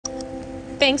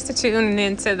Thanks for tuning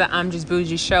in to the I'm Just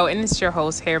Bougie Show, and it's your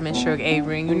host, Hairman Shug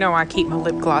Avery. And you know I keep my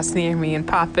lip gloss near me and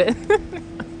pop it.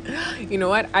 You know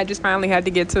what? I just finally had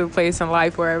to get to a place in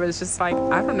life where I was just like,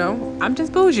 I don't know, I'm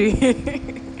just bougie.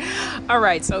 All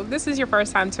right, so if this is your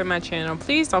first time to my channel,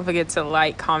 please don't forget to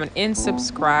like, comment, and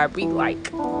subscribe. We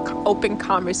like open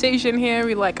conversation here.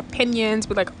 We like opinions.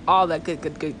 We like all that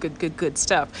good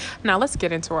stuff. Now let's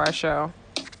get into our show.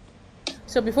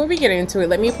 So before we get into it,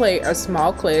 let me play a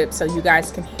small clip so you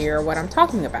guys can hear what I'm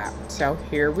talking about. So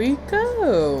here we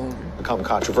go. Become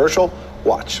controversial.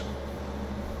 Watch.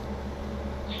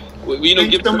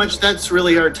 Thanks so much. That's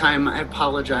really our time. I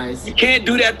apologize. You can't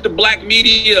do that to black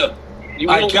media.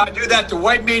 I can't do that to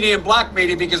white media and black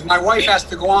media because my wife has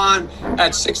to go on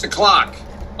at 6 o'clock.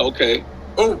 Okay.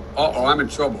 Oh, I'm in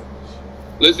trouble.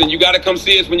 Listen, you got to come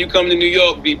see us when you come to New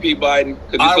York, VP Biden.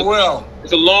 I will.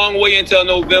 It's a long way until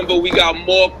November. We got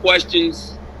more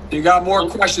questions. You got more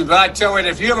questions, but I tell you,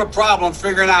 if you have a problem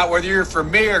figuring out whether you're for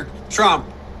me or Trump,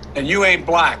 and you ain't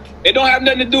black. It don't have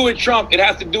nothing to do with Trump. It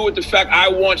has to do with the fact I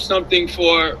want something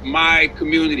for my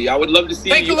community. I would love to see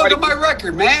Take a look at my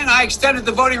record, man. I extended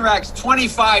the voting rights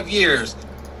 25 years.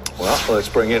 Well, let's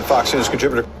bring in Fox News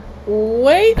contributor.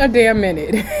 Wait a damn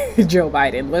minute. Joe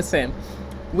Biden, listen,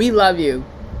 we love you.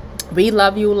 We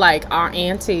love you like our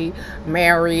auntie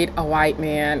married a white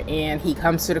man and he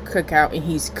comes to the cookout and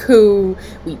he's cool.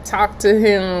 We talk to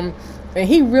him and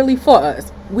he really for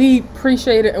us. We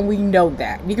appreciate it and we know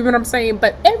that. You get what I'm saying?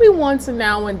 But every once and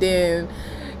now and then,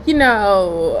 you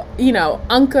know,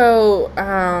 Uncle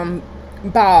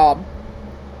Bob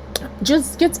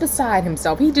just gets beside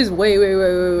himself. He just way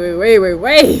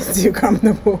too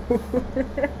comfortable.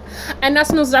 And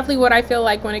that's most definitely what I feel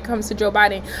like when it comes to Joe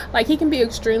Biden. Like, he can be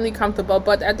extremely comfortable,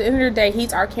 but at the end of the day,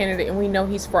 he's our candidate and we know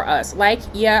he's for us. Like,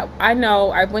 yeah, I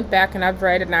know I went back and I've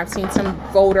read and I've seen some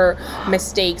voter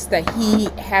mistakes that he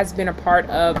has been a part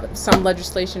of, some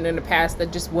legislation in the past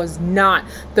that just was not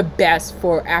the best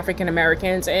for African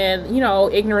Americans. And, you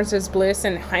know, ignorance is bliss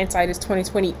and hindsight is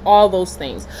 20/20, all those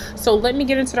things. So let me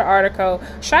get into the article.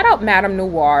 Shout out Madame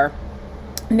Noir.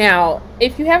 Now,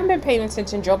 if you haven't been paying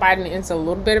attention, Joe Biden is a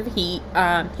little bit of heat.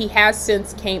 He has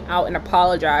since came out and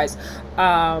apologized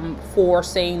for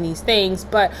saying these things,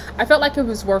 but I felt like it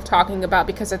was worth talking about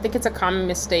because I think it's a common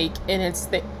mistake, and it's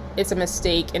a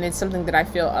mistake, and it's something that I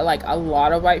feel like a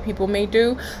lot of white people may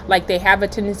do. Like, they have a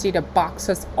tendency to box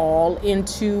us all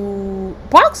into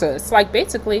boxes. Like,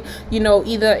 basically, you know,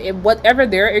 either whatever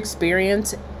their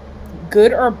experience,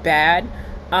 good or bad,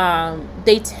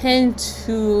 they tend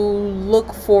to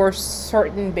look for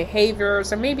certain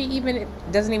behaviors, or maybe even it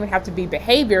doesn't even have to be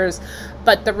behaviors,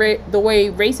 but the way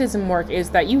racism works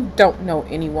is that you don't know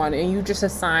anyone and you just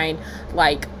assign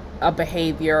like a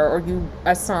behavior, or you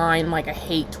assign like a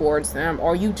hate towards them,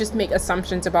 or you just make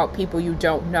assumptions about people you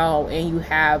don't know and you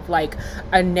have like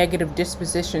a negative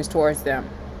dispositions towards them.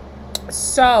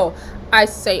 So I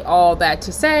say all that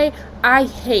to say I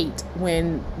hate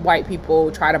when white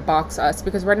people try to box us,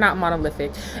 because we're not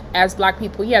monolithic. As black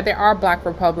people, yeah, there are black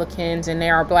Republicans and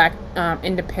there are black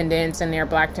independents and there are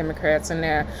black Democrats, and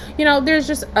there, you know, there's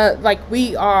just like,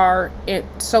 we are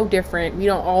so different. We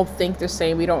don't all think the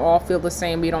same. We don't all feel the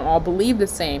same. We don't all believe the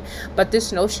same. But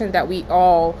this notion that we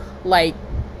all like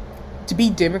to be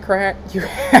Democrat, you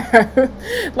have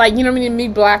like, you know what I mean, me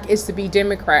black is to be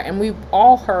Democrat, and we've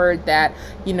all heard that,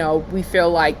 you know, we feel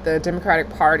like the Democratic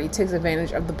Party takes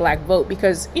advantage of the black vote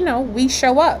because, you know, we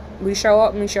show up and we show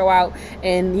out,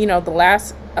 and you know, the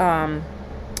last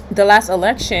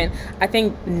election, I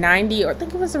think 90, or I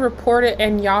think it was reported,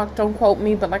 and y'all don't quote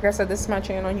me, but like I said, this is my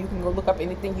channel, you can go look up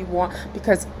anything you want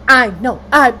because I know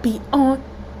I be on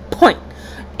point.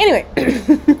 Anyway,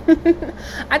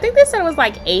 I think they said it was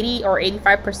like 80 or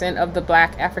 85% of the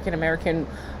black African American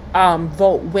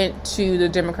vote went to the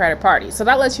Democratic Party. So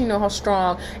that lets you know how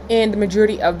strong, and the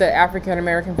majority of the African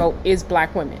American vote is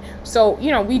black women. So, you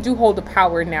know, we do hold the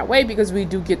power in that way because we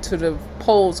do get to the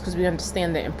polls because we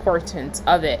understand the importance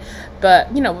of it.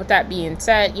 But, you know, with that being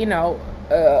said, you know,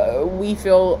 we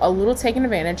feel a little taken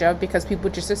advantage of because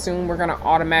people just assume we're going to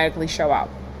automatically show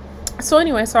out. So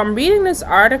anyway, so I'm reading this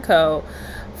article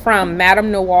from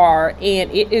Madame Noir, and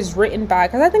it is written by,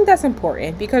 because I think that's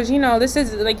important, because, you know, this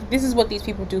is what these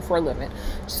people do for a living.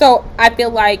 So I feel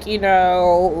like, you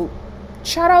know,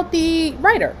 shout out the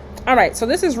writer. All right, so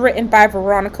this is written by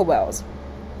Veronica Wells,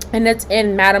 and it's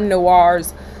in Madame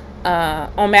Noir's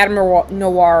on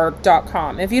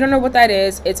madamenoir.com. If you don't know what that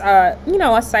is, it's you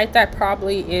know, a site that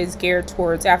probably is geared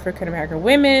towards African American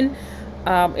women.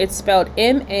 It's spelled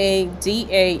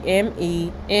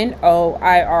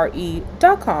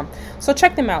MADAMENOIRE.com. So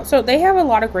check them out. So they have a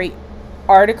lot of great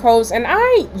articles, and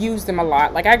I use them a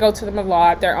lot. Like, I go to them a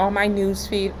lot. They're on my news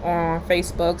feed on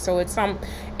Facebook, so it's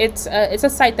a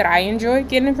site that I enjoy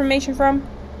getting information from.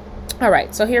 All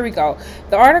right, so here we go.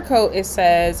 The article, it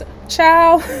says,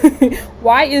 "Child,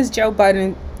 why is Joe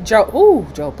Biden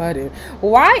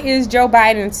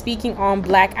speaking on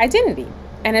Black identity?"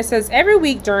 And it says, "Every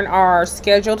week during our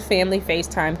scheduled family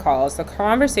FaceTime calls, the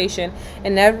conversation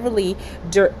inevitably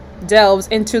delves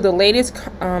into the latest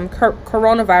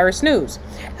coronavirus news,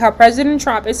 how President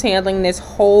Trump is handling this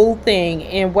whole thing,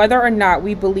 and whether or not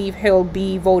we believe he'll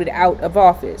be voted out of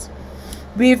office.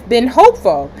 We've been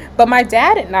hopeful, but my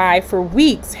dad and I for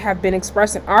weeks have been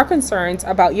expressing our concerns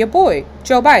about your boy,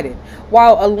 Joe Biden.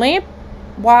 While a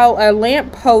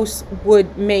lamp post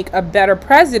would make a better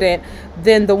president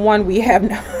than the one we have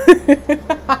now."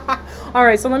 All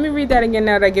right, so let me read that again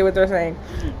now that I get what they're saying.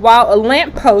 While a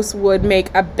lamp post would make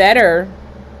a better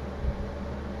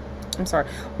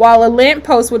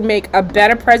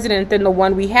president than the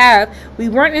one we have, we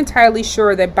weren't entirely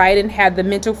sure that Biden had the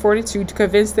mental fortitude to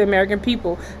convince the American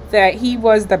people that he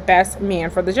was the best man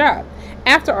for the job.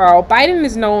 After all, Biden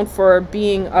is known for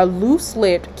being a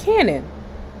loose-lipped cannon.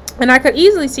 And I could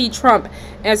easily see Trump,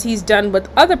 as he's done with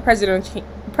other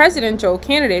presidential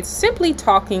candidates, simply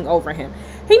talking over him.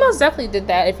 He most definitely did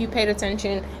that, if you paid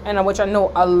attention, and which I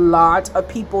know a lot of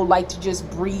people like to just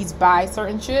breeze by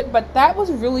certain shit, but that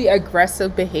was really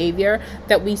aggressive behavior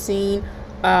that we seen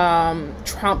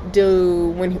Trump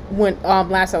do when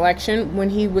last election, when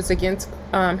he was against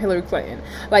Hillary Clinton.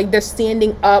 Like, the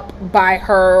standing up by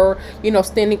her,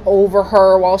 standing over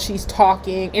her while she's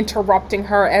talking, interrupting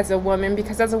her as a woman,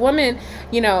 because as a woman,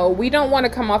 we don't want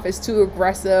to come off as too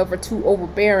aggressive or too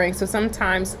overbearing, so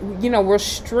sometimes, we'll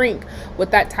shrink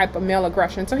with that type of male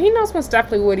aggression. So he knows most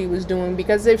definitely what he was doing,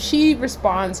 because if she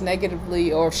responds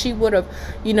negatively, or if she would have,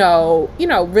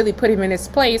 really put him in his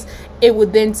place, it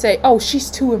would then say, oh, she's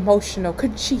too emotional,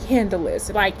 could she handle this?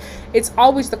 Like, it's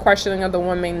always the questioning of the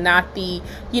woman, not the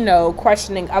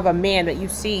questioning of a man that you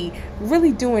see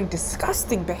really doing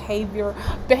disgusting behavior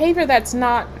that's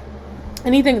not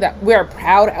anything that we're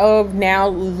proud of now,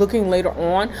 looking later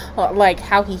on, like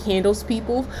how he handles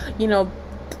people.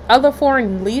 Other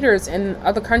foreign leaders in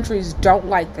other countries don't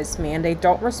like this man, they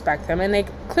don't respect him, and they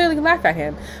clearly laugh at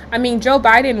him. I mean, Joe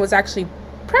Biden was actually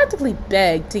practically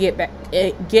begged to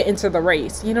get into the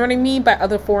race, you know what I mean, by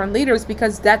other foreign leaders,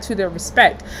 because that's who they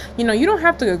respect. You don't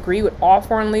have to agree with all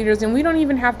foreign leaders, and we don't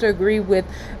even have to agree with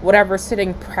whatever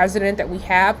sitting president that we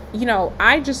have.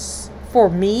 For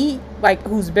me, like,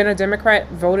 who's been a Democrat,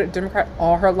 voted Democrat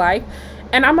all her life,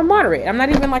 and I'm a moderate, I'm not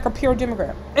even like a pure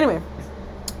Democrat. Anyway,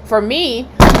 for me,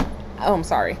 I'm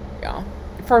sorry, y'all.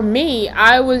 For me,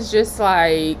 I was just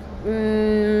like,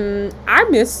 I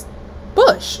miss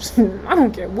Bush. I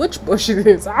don't care which Bush it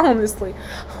is. Honestly,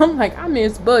 I'm like, I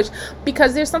miss Bush,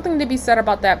 because there's something to be said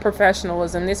about that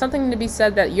professionalism. There's something to be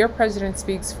said that your president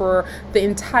speaks for the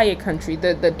entire country,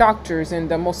 the doctors and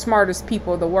the most smartest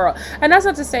people in the world. And that's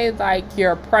not to say like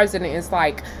your president is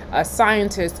like a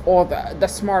scientist or the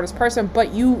smartest person,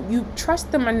 but you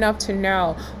trust them enough to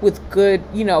know, with good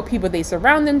people they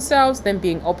surround themselves, them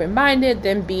being open-minded,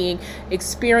 them being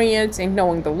experienced and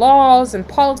knowing the laws and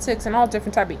politics and all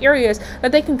different type of areas,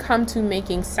 that they can come to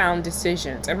making sound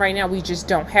decisions. And right now we just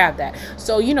don't have that.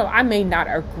 So I may not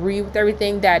agree with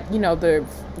everything that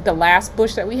the last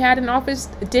Bush that we had in office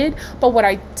did, but what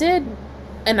I did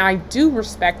and I do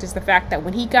respect is the fact that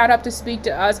when he got up to speak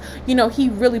to us, he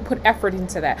really put effort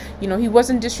into that. He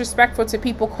wasn't disrespectful to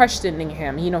people questioning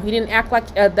him. He didn't act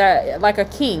like a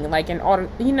king, like an order.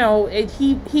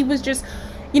 He was just,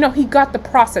 he got the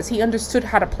process. He understood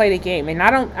how to play the game. And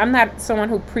I'm not someone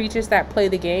who preaches that play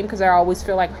the game, because I always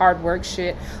feel like hard work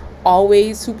shit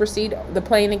always supersede the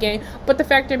playing the game. But the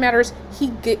fact of the matter is, he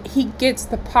gets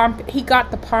the pomp. He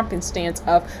got the pomp and stance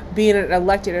of being an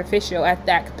elected official at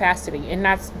that capacity, and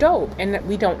that's dope. And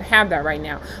we don't have that right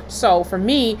now. So for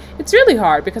me, it's really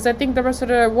hard, because I think the rest of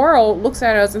the world looks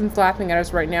at us and is laughing at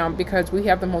us right now because we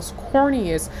have the most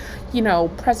corniest,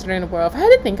 president in the world. If I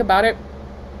had to think about it,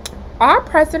 our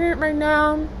president right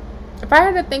now, if I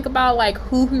had to think about like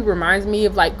who he reminds me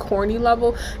of, like corny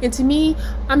level, and to me,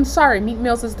 I'm sorry, Meek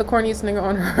Mills is the corniest nigga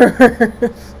on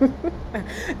earth.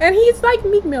 And he's like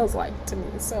Meek Mills like to me.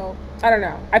 So I don't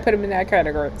know, I put him in that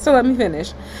category. So let me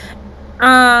finish.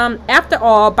 After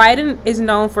all, Biden is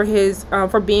known for his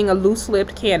for being a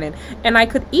loose-lipped cannon, and I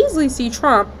could easily see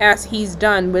Trump, as he's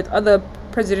done with other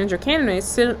presidential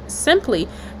candidates, simply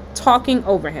talking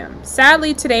over him.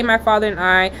 Sadly, today my father and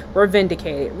I were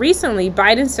vindicated. Recently,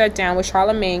 Biden sat down with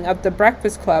Charlemagne of the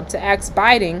Breakfast Club to ask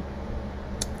Biden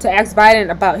to ask Biden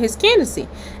about his candidacy.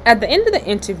 At the end of the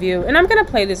interview, and I'm gonna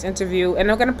play this interview,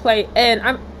 and I'm gonna play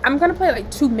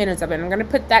like 2 minutes of it. I'm gonna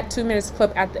put that 2 minutes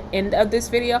clip at the end of this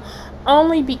video,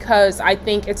 only because I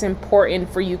think it's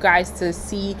important for you guys to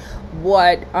see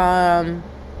what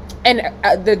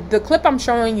the clip I'm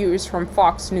showing you is from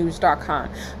foxnews.com.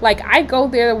 Like, I go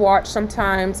there to watch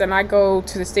sometimes, and I go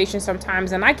to the station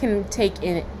sometimes, and I can take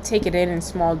it in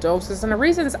small doses. And the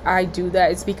reasons I do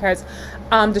that is because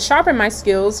to sharpen my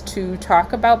skills to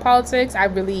talk about politics, I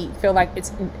really feel like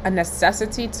it's a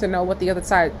necessity to know what the other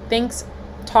side thinks,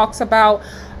 talks about,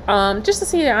 just to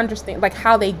see and understand like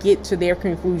how they get to their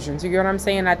conclusions. You get what I'm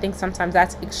saying? I think sometimes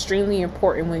that's extremely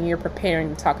important when you're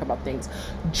preparing to talk about things.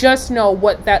 Just know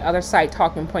what that other side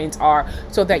talking points are,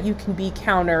 so that you can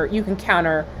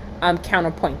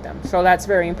counterpoint them. So that's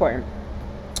very important.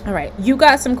 All right, you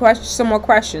got some more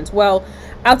questions. Well,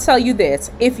 I'll tell you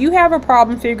this: if you have a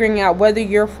problem figuring out whether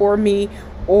you're for me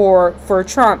or for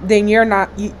Trump, then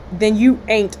then you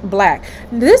ain't black.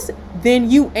 Then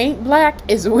you ain't black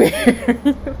is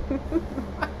weird.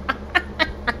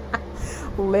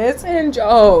 Listen,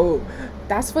 Joe,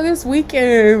 that's for this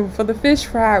weekend, for the fish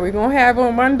fry we're gonna have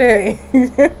on Monday.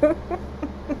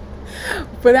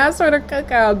 But that's for the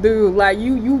cookout, dude. Like,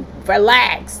 you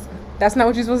relax. That's not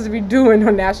what you're supposed to be doing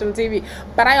on national TV.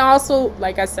 But I also,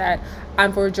 like I said,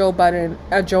 I'm for Joe Biden,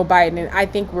 and I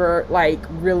think we're like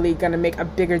really gonna make a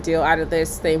bigger deal out of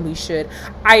this than we should.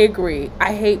 I agree.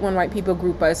 I hate when white people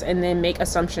group us and then make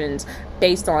assumptions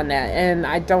based on that, and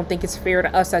I don't think it's fair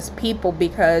to us as people,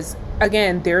 because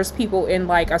again, there's people in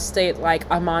like a state like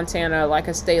Montana, like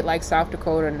a state like South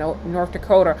Dakota, North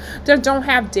Dakota, that don't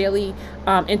have daily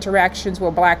interactions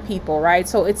with black people, right?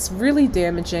 So it's really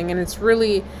damaging, and it's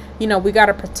really, you know, we got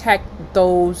to protect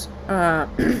those.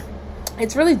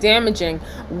 It's really damaging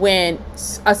when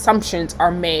assumptions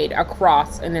are made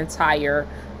across an entire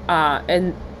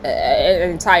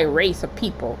race of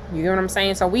people. You know what I'm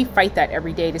saying? So we fight that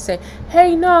every day to say,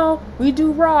 hey, no, we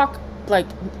do rock. Like,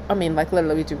 I mean, like,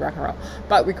 literally we do rock and roll,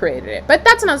 but we created it. But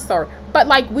that's another story. But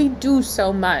like, we do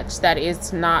so much that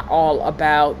it's not all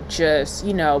about just,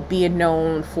 you know, being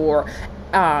known for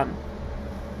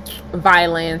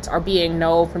violence, or being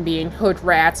known from being hood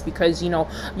rats, because you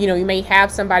may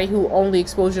have somebody who only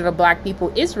exposure to black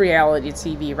people is reality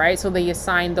TV, right? So they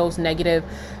assign those negative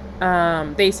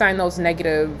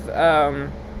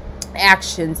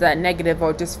actions, that negative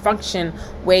or dysfunction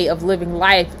way of living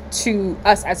life to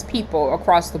us as people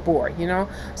across the board, you know.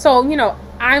 So, you know,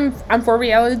 I'm for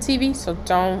reality TV, so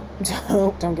don't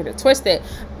get it twisted.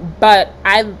 But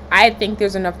I think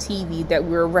there's enough TV that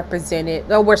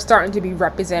we're starting to be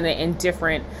represented in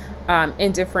different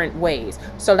ways.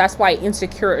 So that's why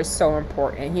Insecure is so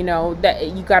important. You know,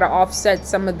 that you got to offset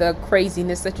some of the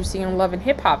craziness that you see on Love and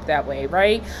Hip Hop that way,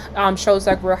 right? Shows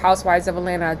like Real Housewives of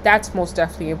Atlanta, that's most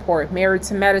definitely important. Married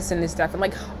to Medicine is definitely,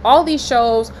 like, all these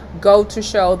shows go to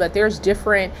show that there's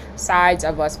different sides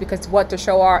of us, because to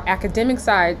show our academic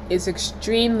side is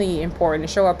extremely important, to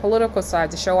show our political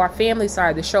side, to show our family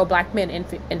side, to show black men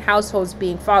in households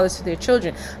being fathers to their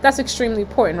children. That's extremely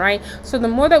important, right? So the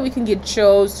more that we can get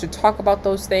shows to talk about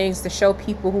those things, to show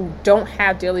people who don't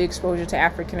have daily exposure to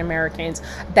African Americans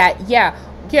that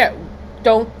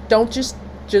don't just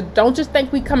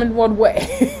think we come in one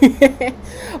way.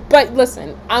 But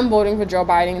listen, I'm voting for Joe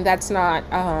Biden. That's not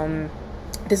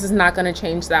this is not going to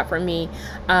change that for me.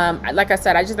 Like I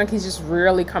said, I just think he's just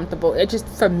really comfortable. It just,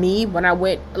 for me, when I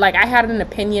went, like, I had an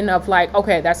opinion of like,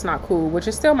 okay, that's not cool, which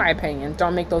is still my opinion.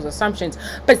 Don't make those assumptions.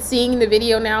 But seeing the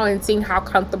video now and seeing how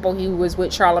comfortable he was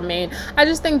with Charlemagne, I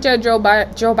just think Joe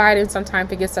Biden sometimes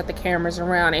forgets that the camera's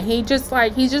around, and he's just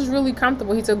really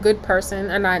comfortable. He's a good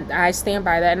person, and I stand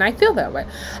by that, and I feel that way.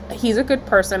 He's a good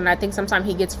person, and I think sometimes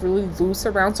he gets really loose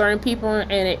around certain people,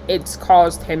 and it's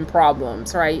caused him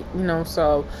problems, right? You know,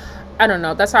 so I don't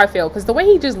know. That's how I feel. Because the way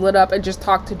he just lit up and just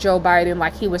talked to Joe Biden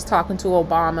like he was talking to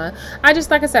Obama,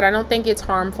 like I said, I don't think it's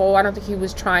harmful. I don't think he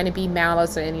was trying to be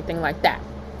malice or anything like that.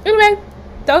 Anyway,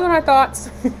 those are my thoughts.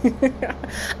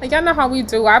 Y'all know how we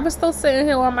do. I was still sitting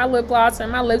here on my lip gloss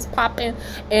and my lips popping,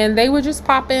 and they were just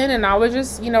popping, and I was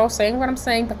just, saying what I'm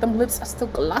saying, but them lips are still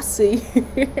glossy.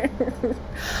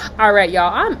 All right,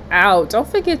 y'all, I'm out. Don't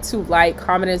forget to like,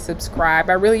 comment, and subscribe.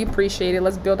 I really appreciate it.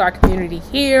 Let's build our community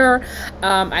here.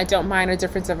 I don't mind a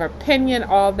difference of opinion,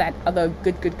 all that other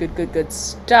good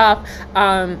stuff.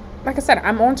 Like I said,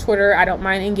 I'm on Twitter. I don't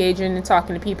mind engaging and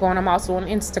talking to people, and I'm also on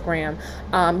Instagram.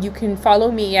 You can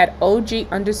follow me at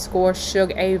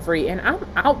OG_Shug Avery, and I'm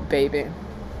out, baby.